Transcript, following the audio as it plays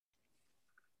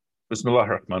بسم الله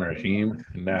الرحمن الرحيم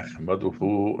نحمده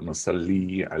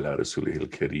ونصلي على رسوله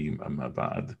الكريم أما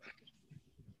بعد.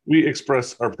 We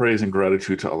express our praise and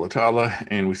gratitude to Allah Ta'ala,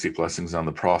 and we seek blessings on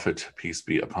the Prophet, peace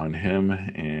be upon him,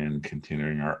 and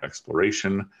continuing our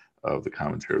exploration of the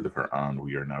commentary of the Qur'an.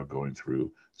 We are now going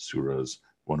through Surahs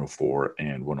 104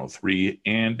 and 103,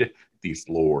 and the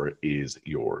floor is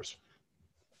yours.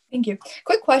 Thank you.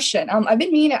 Quick question. I've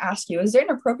been meaning to ask you, is there an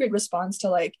appropriate response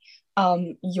to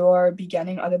your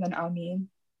beginning other than Amin?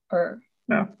 Or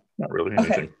No, not really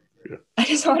anything. Okay. Yeah. I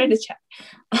just wanted to check.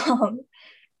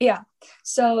 Yeah.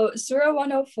 So Surah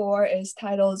 104 is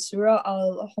titled Surah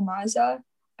al-Humazah.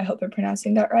 I hope I'm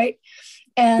pronouncing that right.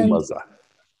 And Humazah.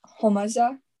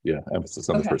 Humazah? Yeah, emphasis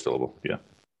on the first syllable. Yeah.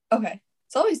 Okay.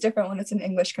 It's always different when it's in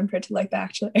English compared to like the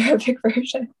actual Arabic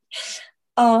version.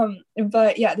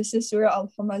 But yeah, this is Surah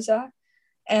al-Humazah.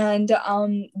 And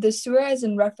the surah is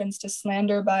in reference to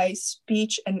slander by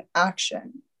speech and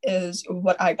action is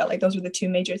what I got. Like those were the two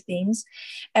major themes.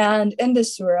 And in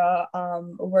this surah,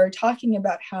 we're talking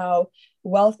about how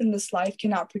wealth in this life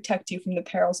cannot protect you from the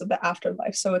perils of the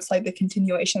afterlife. So it's like the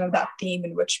continuation of that theme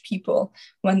in which people,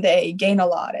 when they gain a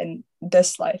lot in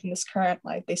this life, in this current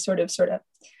life, they sort of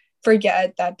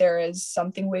forget that there is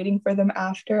something waiting for them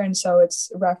after. And so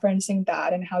it's referencing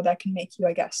that and how that can make you,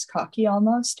 I guess, cocky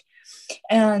almost.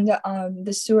 And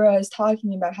the surah is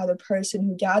talking about how the person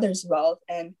who gathers wealth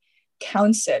and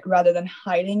counts it rather than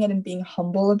hiding it and being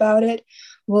humble about it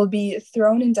will be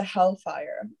thrown into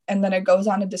hellfire. And then it goes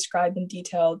on to describe in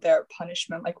detail their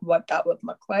punishment, like what that would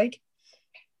look like.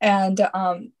 And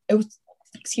it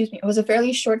was a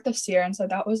fairly short tafsir, and so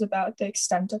that was about the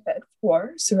extent of it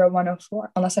for Surah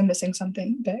 104, unless I'm missing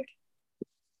something big.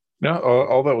 No,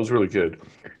 all that was really good.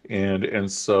 And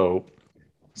so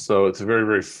it's a very,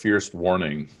 very fierce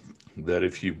warning that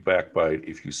if you backbite,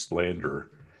 if you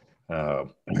slander,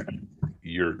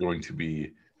 you're going to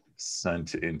be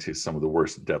sent into some of the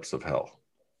worst depths of hell.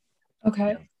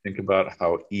 Okay. Think about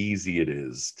how easy it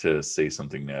is to say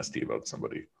something nasty about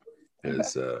somebody.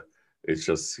 It's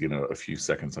just, a few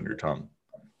seconds on your tongue.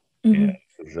 Mm-hmm. And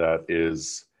that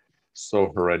is so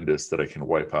horrendous that it can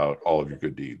wipe out all of your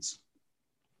good deeds.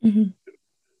 Mm-hmm.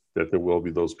 That there will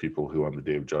be those people who on the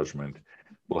day of judgment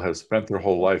will have spent their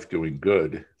whole life doing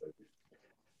good,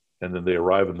 and then they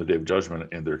arrive on the day of judgment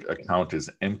and their account is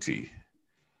empty,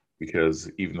 because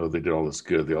even though they did all this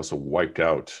good, they also wiped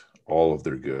out all of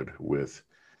their good with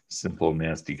simple,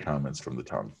 nasty comments from the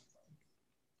tongue.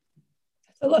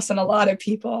 That's a lesson a lot of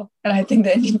people, and I think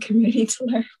the Indian community to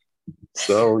learn.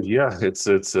 So yeah, it's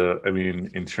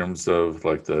in terms of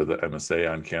like the MSA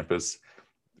on campus,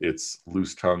 it's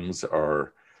loose tongues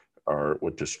are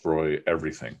what destroy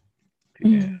everything.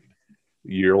 Mm-hmm. And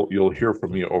you'll hear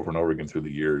from me over and over again through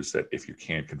the years that if you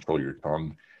can't control your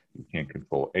tongue, you can't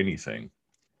control anything.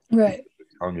 Right. The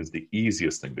tongue is the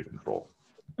easiest thing to control.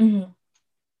 Mm-hmm.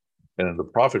 And the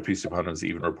Prophet, peace be upon him, is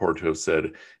even reported to have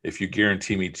said, if you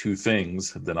guarantee me two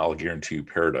things, then I'll guarantee you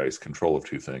paradise, control of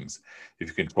two things. If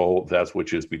you control that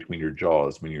which is between your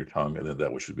jaws, meaning your tongue, and then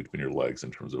that which is between your legs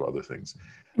in terms of other things,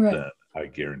 right, then I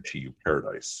guarantee you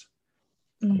paradise.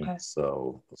 Okay.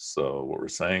 So what we're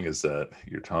saying is that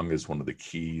your tongue is one of the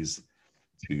keys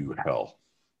to hell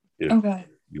if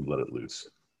you let it loose.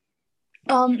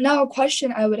 Now a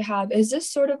question I would have, is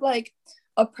this sort of like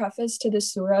a preface to the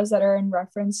surahs that are in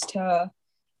reference to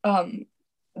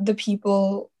the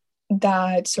people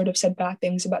that sort of said bad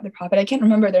things about the Prophet? I can't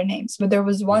remember their names, but there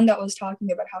was one that was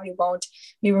talking about how he won't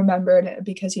be remembered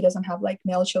because he doesn't have like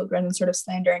male children, and sort of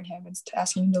slandering him and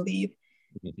asking him to leave.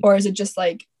 Mm-hmm. Or is it just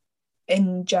like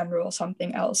in general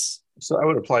something else? So I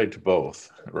would apply it to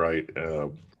both, right?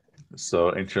 So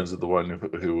in terms of the one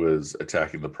who was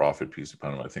attacking the Prophet, peace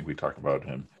upon him, I think we talked about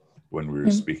him when we were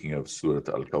mm-hmm. speaking of Surah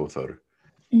al-Kawthar.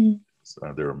 Mm-hmm.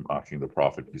 So they were mocking the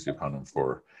Prophet, peace upon him,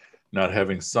 for not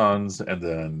having sons, and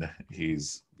then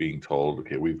he's being told,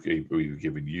 okay, we've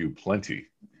given you plenty.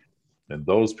 And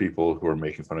those people who are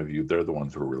making fun of you, they're the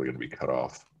ones who are really going to be cut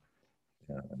off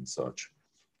and such.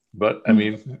 But I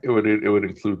mean, it would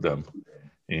include them.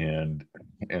 And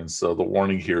so the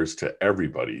warning here is to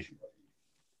everybody.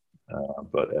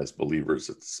 But as believers,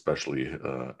 it's especially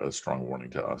a strong warning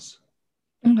to us.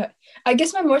 Okay. I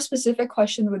guess my more specific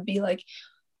question would be like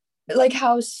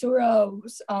how Surah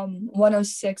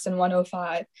 106 and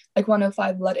 105, like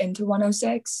 105 led into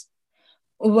 106.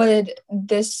 Would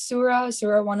this Surah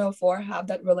 104, have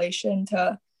that relation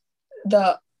to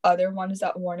the other ones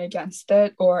that warn against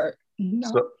it, or no?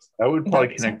 So I would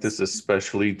probably connect this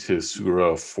especially to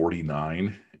Surah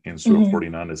 49. And Surah mm-hmm.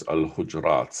 49 is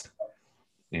al-Hujurat.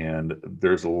 And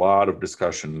there's a lot of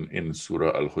discussion in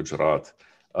Surah al-Hujurat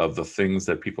of the things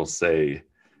that people say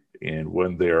and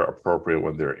when they're appropriate,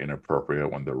 when they're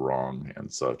inappropriate, when they're wrong,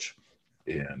 and such.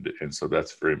 And so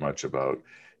that's very much about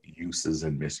uses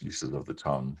and misuses of the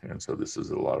tongue. And so this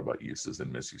is a lot about uses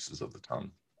and misuses of the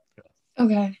tongue. Yeah.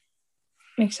 Okay,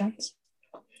 makes sense.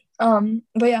 But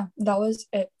yeah, that was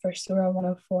it for Surah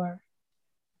 104.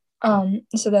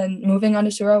 So then moving on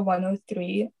to Surah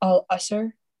 103,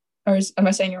 al-Asr, am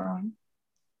I saying it wrong?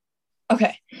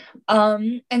 Okay.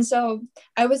 And so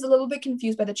I was a little bit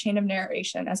confused by the chain of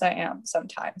narration, as I am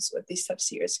sometimes with these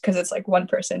tafsirs, because it's like one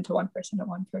person to one person to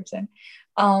one person.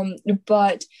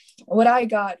 But what I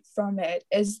got from it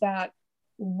is that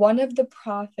one of the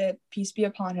Prophet, peace be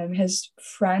upon him, his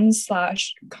friends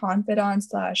 /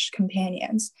 confidants /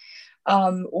 companions,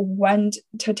 went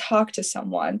to talk to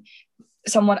someone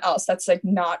else that's like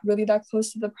not really that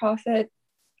close to the Prophet,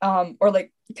 or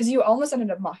like, because you almost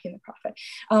ended up mocking the Prophet,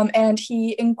 and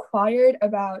he inquired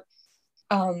about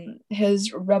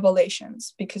his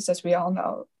revelations, because as we all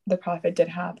know, the Prophet did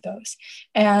have those.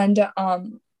 And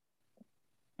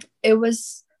it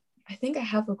was, I think I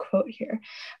have a quote here,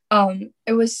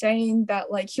 it was saying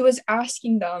that like he was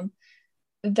asking them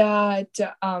that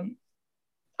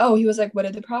he was like, what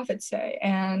did the Prophet say?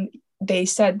 And they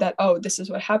said that, oh, this is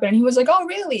what happened. And he was like, oh,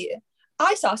 really?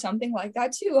 I saw something like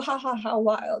that too. Ha ha, how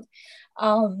wild.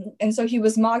 And so he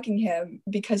was mocking him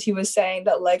because he was saying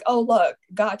that like, oh, look,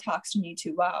 God talks to me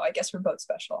too. Wow, I guess we're both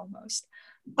special almost.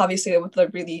 Obviously with the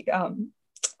really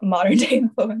modern day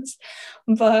influence.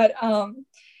 But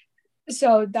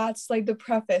so that's like the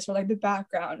preface, or like the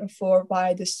background for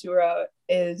why the surah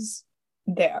is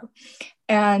there.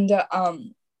 And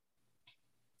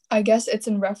I guess it's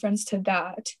in reference to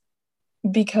that,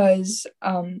 because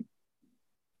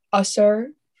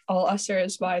Asr, al-Asr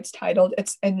is why it's titled,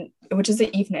 which is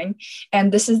the evening,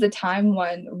 and this is the time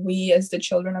when we as the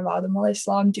children of Adam alayhi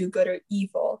salam do good or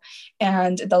evil.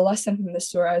 And the lesson from the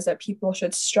surah is that people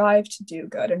should strive to do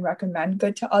good and recommend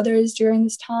good to others during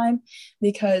this time,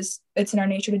 because it's in our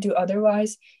nature to do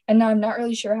otherwise. And now I'm not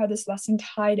really sure how this lesson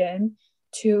tied in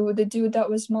to the dude that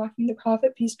was mocking the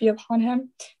Prophet, peace be upon him.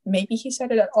 Maybe he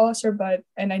said it at al-Asr,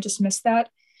 and I just missed that.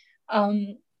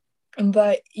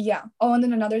 But yeah. Oh, and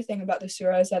then another thing about the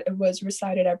surah is that it was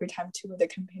recited every time two of the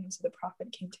companions of the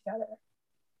Prophet came together.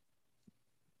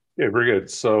 Yeah, very good.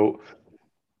 So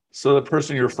the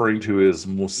person you're referring to is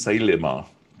Musaylima.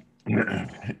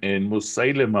 And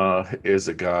Musaylima is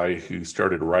a guy who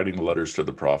started writing letters to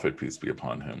the Prophet, peace be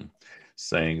upon him,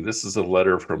 saying, this is a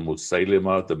letter from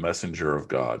Musaylima, the messenger of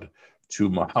God, to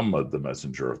Muhammad, the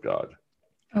messenger of God.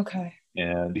 Okay.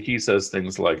 And he says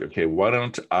things like, okay, why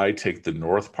don't I take the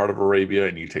north part of Arabia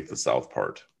and you take the south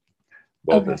part,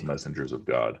 both as messengers of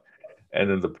God. And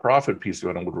then the Prophet, peace be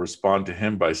upon him, would respond to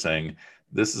him by saying,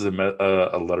 this is a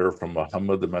letter from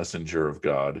Muhammad, the messenger of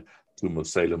God, to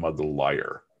Musaylima, the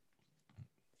liar.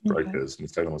 Right? Because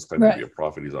Musaylima was claiming to be a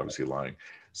prophet. He's obviously lying.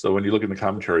 So when you look in the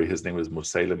commentary, his name is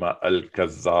Musaylima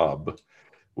al-Kazzab,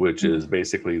 which is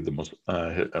basically the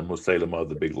Musaylima,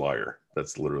 the big liar.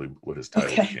 That's literally what his title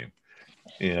became.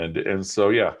 And so,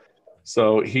 yeah.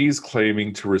 So he's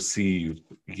claiming to receive,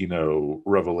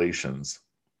 revelations.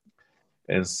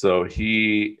 And so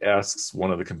he asks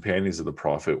one of the companions of the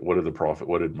Prophet, what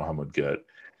did Muhammad get?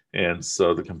 And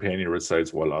so the companion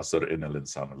recites, wal asr inna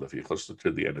al-insana lafi khusr,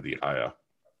 to the end of the ayah.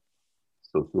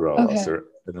 So Surah al-Asr.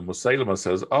 And then Musaylima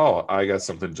says, oh, I got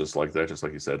something just like that, just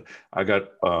like he said. I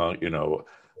got, wal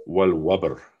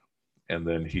wabr. And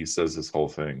then he says this whole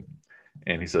thing.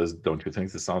 And he says, don't you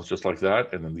think this sounds just like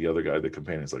that? And then the other guy, the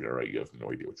companion, is like, all right, you have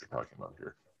no idea what you're talking about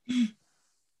here.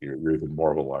 You're even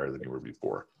more of a liar than you were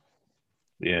before.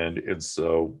 And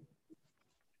so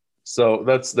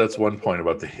that's one point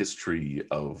about the history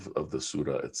of the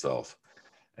surah itself.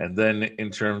 And then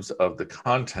in terms of the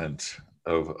content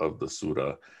of the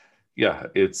surah, yeah,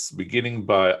 it's beginning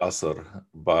by Asr,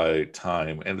 by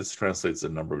time, and this translates a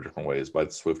number of different ways, by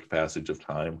the swift passage of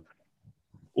time,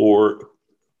 or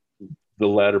the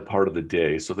latter part of the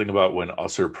day. So think about when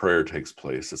Asr prayer takes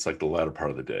place. It's like the latter part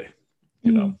of the day,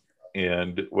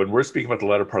 And when we're speaking about the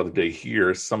latter part of the day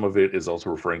here, some of it is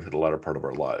also referring to the latter part of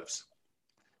our lives.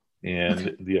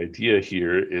 And the idea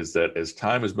here is that as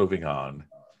time is moving on,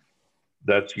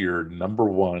 that's your number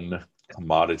one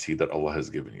commodity that Allah has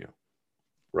given you,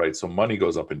 right? So money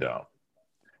goes up and down.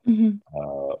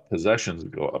 Possessions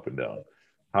go up and down.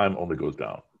 Time only goes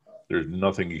down. There's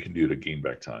nothing you can do to gain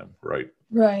back time, right?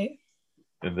 Right.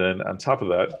 And then on top of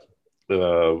that,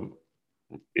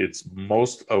 it's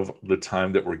most of the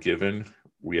time that we're given,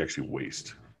 we actually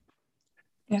waste.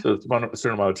 Yeah. So it's a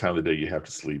certain amount of time of the day you have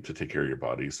to sleep to take care of your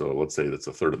body. So let's say that's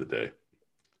a third of the day,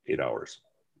 8 hours.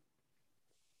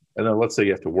 And then let's say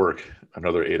you have to work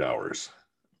another 8 hours.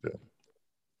 Yeah.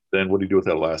 Then what do you do with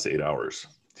that last 8 hours?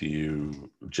 Do you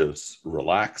just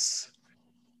relax,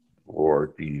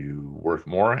 or do you work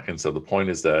more? And so the point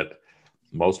is that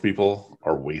most people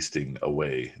are wasting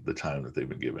away the time that they've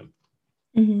been given.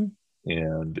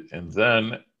 And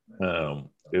then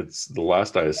it's the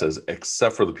last ayah says,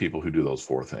 except for the people who do those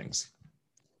 4 things.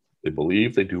 They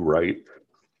believe, they do right,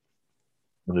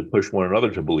 and they push one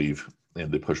another to believe,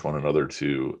 and they push one another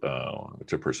to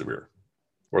persevere,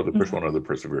 or they push one another to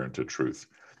persevere into truth.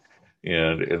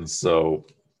 And so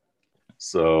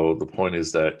the point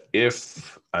is that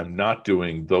if I'm not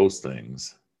doing those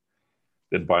things,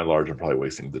 then by and large, I'm probably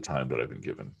wasting the time that I've been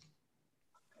given.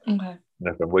 Okay. And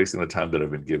if I'm wasting the time that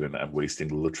I've been given, I'm wasting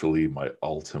literally my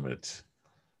ultimate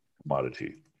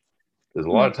commodity. There's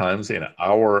a lot of times in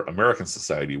our American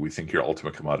society, we think your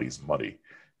ultimate commodity is money.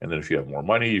 And then if you have more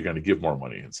money, you're going to give more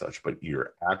money and such. But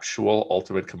your actual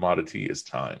ultimate commodity is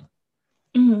time.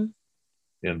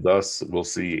 And thus, we'll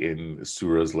see in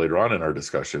surahs later on in our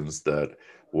discussions that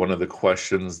one of the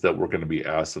questions that we're going to be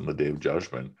asked on the Day of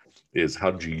Judgment is,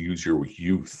 how did you use your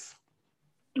youth?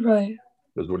 Right.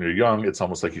 Because when you're young, it's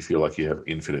almost like you feel like you have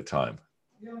infinite time,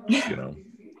 you know?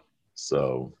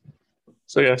 So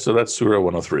that's Surah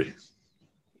 103.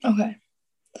 Okay.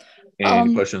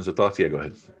 Any questions or thoughts? Yeah, go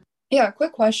ahead. Yeah,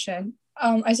 quick question.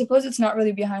 I suppose it's not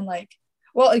really behind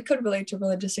well, it could relate to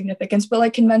religious significance,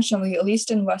 but conventionally, at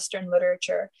least in Western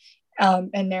literature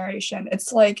and narration,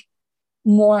 it's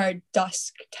more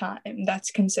dusk time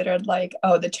that's considered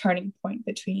the turning point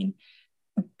between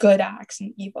good acts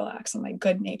and evil acts, and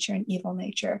good nature and evil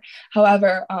nature.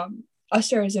 However,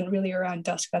 Asr isn't really around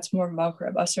dusk. That's more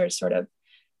Maghrib. Asr is sort of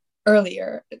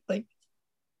earlier, like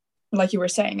you were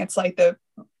saying. It's the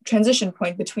transition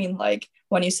point between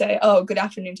when you say, oh, good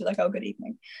afternoon, to oh, good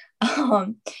evening.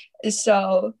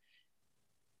 So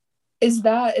is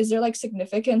there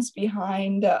significance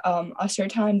behind Asr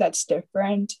time that's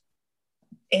different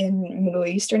in Middle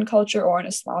Eastern culture or in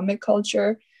Islamic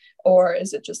culture, or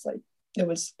is it just it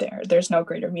was there's no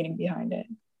greater meaning behind it?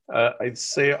 I'd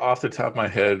say off the top of my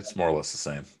head, it's more or less the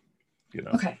same,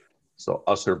 Okay. So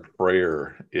Asr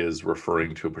prayer is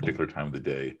referring to a particular time of the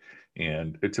day.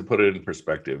 And to put it in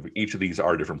perspective, each of these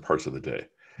are different parts of the day.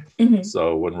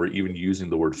 So when we're even using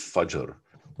the word fajr,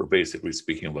 we're basically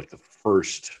speaking of the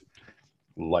first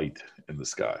light in the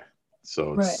sky.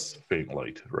 So it's faint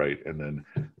light, right? And then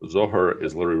Zohar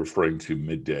is literally referring to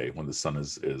midday, when the sun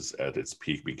is at its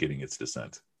peak, beginning its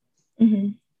descent.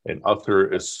 And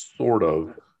Asr is sort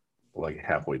of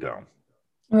halfway down.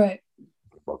 Right.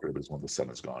 Maghrib is when the sun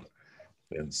is gone.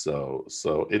 And so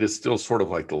it is still sort of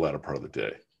the latter part of the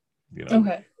day.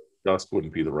 Okay. Dusk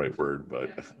wouldn't be the right word,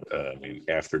 but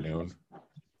afternoon,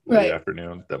 right.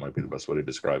 afternoon, that might be the best way to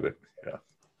describe it. Yeah.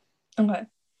 Okay.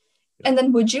 Yeah. And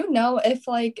then would you know if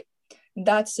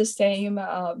that's the same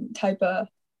type of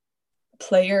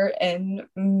player in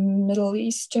Middle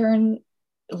Eastern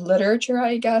literature,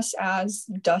 I guess, as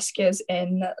dusk is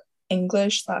in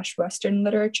English/Western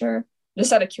literature?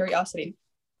 Just out of curiosity.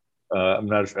 I'm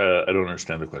not. I don't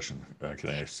understand the question. Can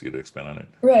I ask you to expand on it?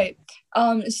 Right.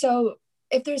 So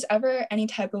if there's ever any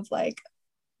type of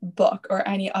book or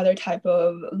any other type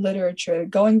of literature,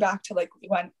 going back to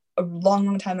when a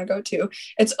long time ago too,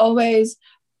 it's always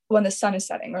when the sun is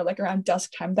setting or around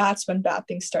dusk time. That's when bad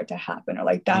things start to happen, or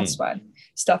that's when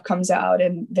stuff comes out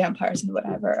and vampires and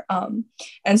whatever.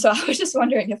 And so I was just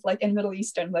wondering if in Middle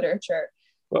Eastern literature,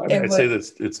 well, I'd say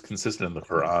that it's consistent in the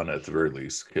Qur'an at the very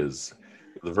least, because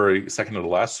the very second to the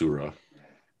last surah,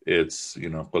 it's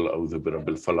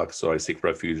so I seek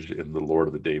refuge in the Lord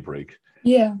of the daybreak.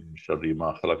 Yeah.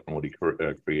 What he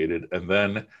created, and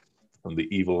then from the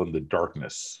evil and the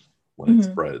darkness when it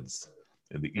spreads,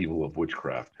 and the evil of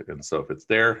witchcraft. And so if it's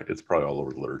there, it's probably all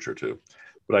over the literature too.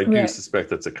 But I do suspect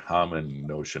that's a common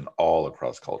notion all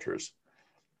across cultures,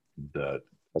 that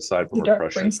aside from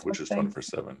repression, which is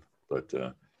 24/7, but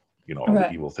all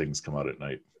the evil things come out at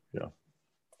night.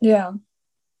 Yeah.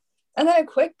 And then a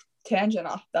quick tangent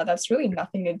off that's really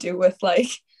nothing to do with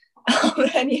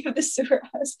any of the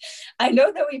surahs. I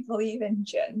know that we believe in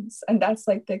jinns, and that's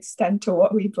the extent to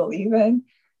what we believe in.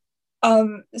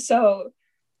 So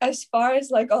as far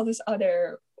as all this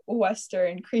other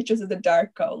Western creatures of the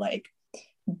dark go,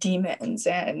 demons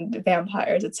and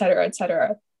vampires,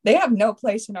 etc., they have no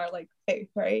place in our faith,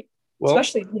 right? Well,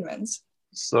 especially demons.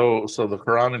 So the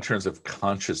Quran, in terms of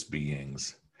conscious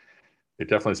beings, it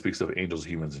definitely speaks of angels,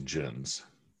 humans, and jinns.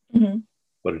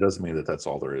 But it doesn't mean that that's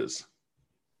all there is.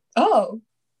 Oh.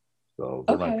 So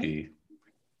there might be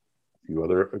a few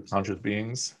other conscious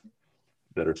beings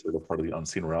that are sort of part of the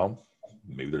unseen realm.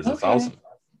 Maybe there's 1,000.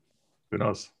 Who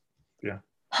knows? Yeah.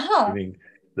 Huh.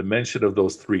 the mention of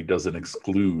those three doesn't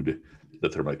exclude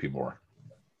that there might be more.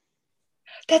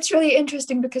 That's really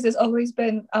interesting because it's always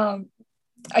been, I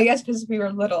guess because we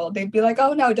were little, they'd be like,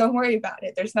 oh no, don't worry about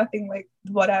it. There's nothing like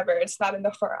whatever. It's not in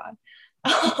the Qur'an.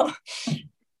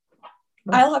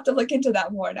 I'll have to look into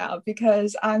that more now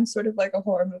because I'm sort of like a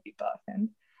horror movie buff and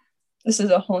this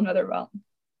is a whole nother realm.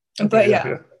 Okay, but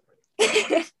yeah.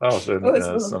 Oh,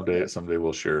 then someday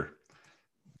we'll share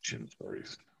jinn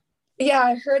stories. Yeah,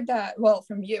 I heard that. Well,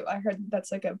 from you, I heard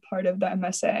that's like a part of the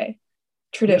MSA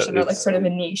tradition, or like sort of a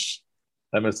niche.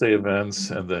 MSA events,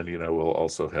 and then we'll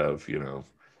also have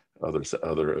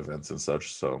other events and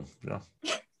such. So yeah,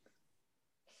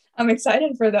 I'm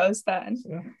excited for those then.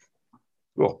 Yeah.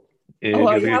 Cool.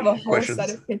 Well, you have a whole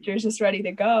set of pictures just ready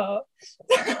to go.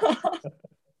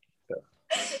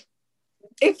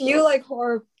 If you like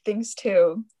horror things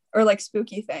too, or like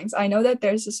spooky things, I know that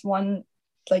there's this one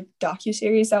like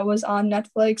docuseries that was on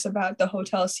Netflix about the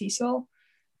Hotel Cecil.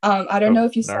 I don't know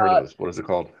if you saw it. What is it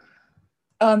called?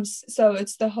 So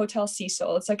it's the Hotel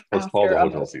Cecil. It's like it's called the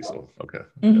Hotel Cecil. Okay.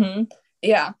 Mm-hmm.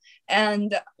 Yeah.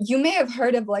 And you may have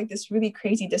heard of like this really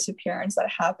crazy disappearance that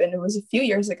happened. It was a few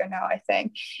years ago now, I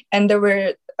think. And there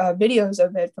were videos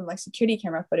of it from like security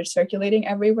camera footage circulating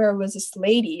everywhere. It was this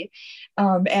lady.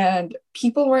 And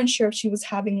people weren't sure if she was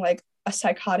having like a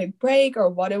psychotic break or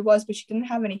what it was, but she didn't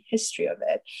have any history of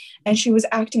it. And she was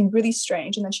acting really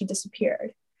strange, and then she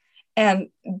disappeared. And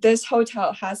this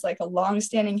hotel has like a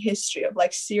long-standing history of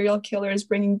like serial killers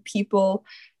bringing people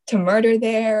to murder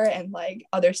there and like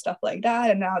other stuff like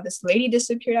that. And now this lady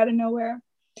disappeared out of nowhere.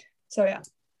 So yeah.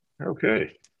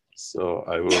 Okay. So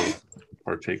I will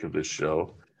partake of this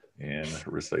show and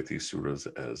recite these surahs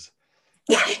as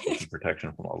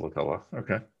protection from Allah Ta'ala.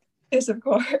 Okay. Yes, of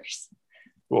course.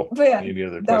 Cool. But yeah, any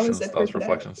other questions, thoughts,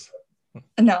 reflections?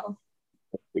 No.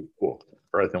 Okay, cool.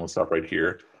 All right, then we'll stop right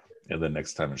here. And then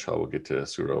next time, inshallah, we'll get to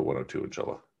Surah 102,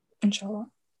 inshallah. Inshallah.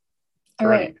 All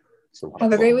right. So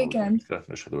have a great weekend. All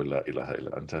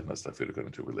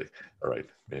right.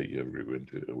 May you have a great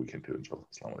weekend too, inshallah.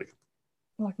 Assalamu alaikum.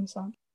 Walaikum salam.